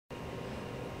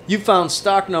You found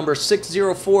stock number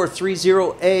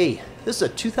 60430A. This is a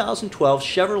 2012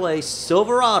 Chevrolet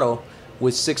Silverado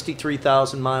with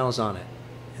 63,000 miles on it.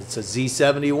 It's a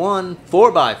Z71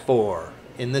 4x4.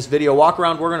 In this video walk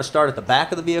around, we're going to start at the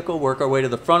back of the vehicle, work our way to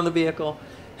the front of the vehicle,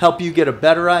 help you get a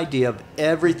better idea of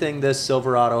everything this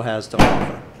Silverado has to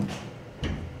offer.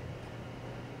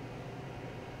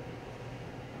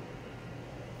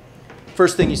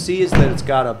 First thing you see is that it's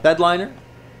got a bed liner,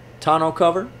 tonneau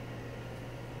cover,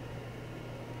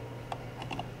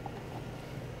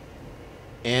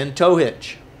 and tow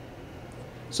hitch.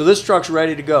 So this truck's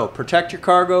ready to go. Protect your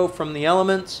cargo from the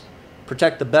elements,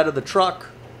 protect the bed of the truck,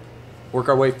 work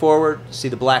our way forward, see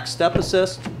the black step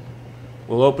assist.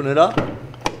 We'll open it up,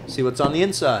 see what's on the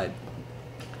inside.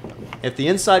 If the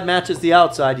inside matches the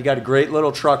outside, you got a great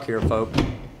little truck here, folks.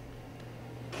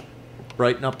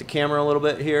 Brighten up the camera a little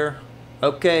bit here.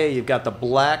 Okay, you've got the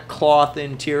black cloth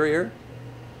interior.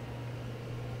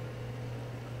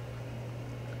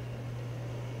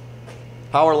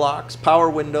 Power locks, power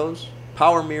windows,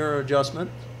 power mirror adjustment,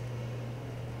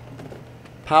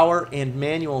 power and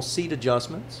manual seat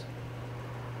adjustments.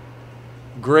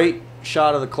 Great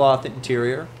shot of the cloth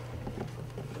interior.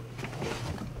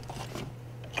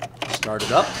 Start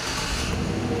it up.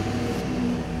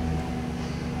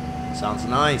 Sounds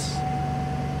nice.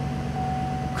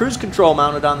 Cruise control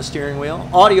mounted on the steering wheel.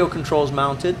 Audio controls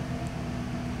mounted.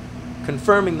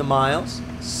 Confirming the miles.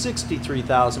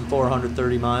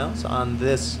 63,430 miles on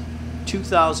this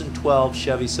 2012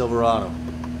 Chevy Silverado.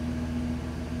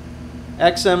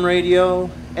 XM radio,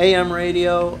 AM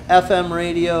radio, FM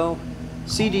radio,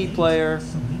 CD player,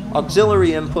 auxiliary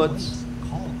inputs,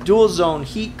 dual zone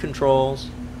heat controls.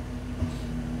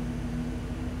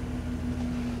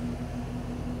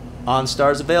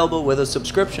 OnStar's available with a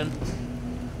subscription.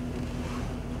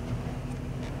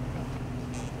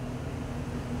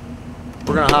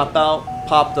 We're going to hop out,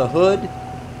 pop the hood,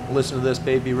 listen to this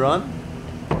baby run.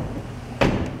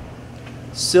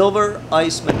 Silver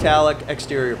ice metallic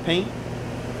exterior paint.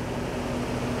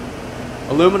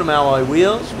 Aluminum alloy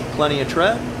wheels with plenty of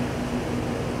tread.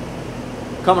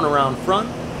 Coming around front.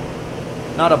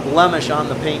 Not a blemish on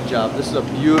the paint job. This is a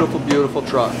beautiful, beautiful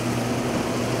truck.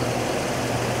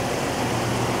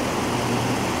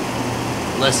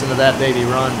 Listen to that baby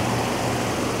run.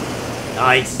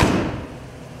 Nice.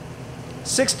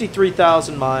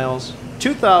 63,000 miles,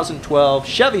 2012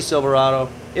 Chevy Silverado.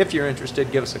 If you're interested,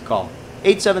 give us a call.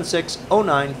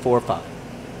 876-0945.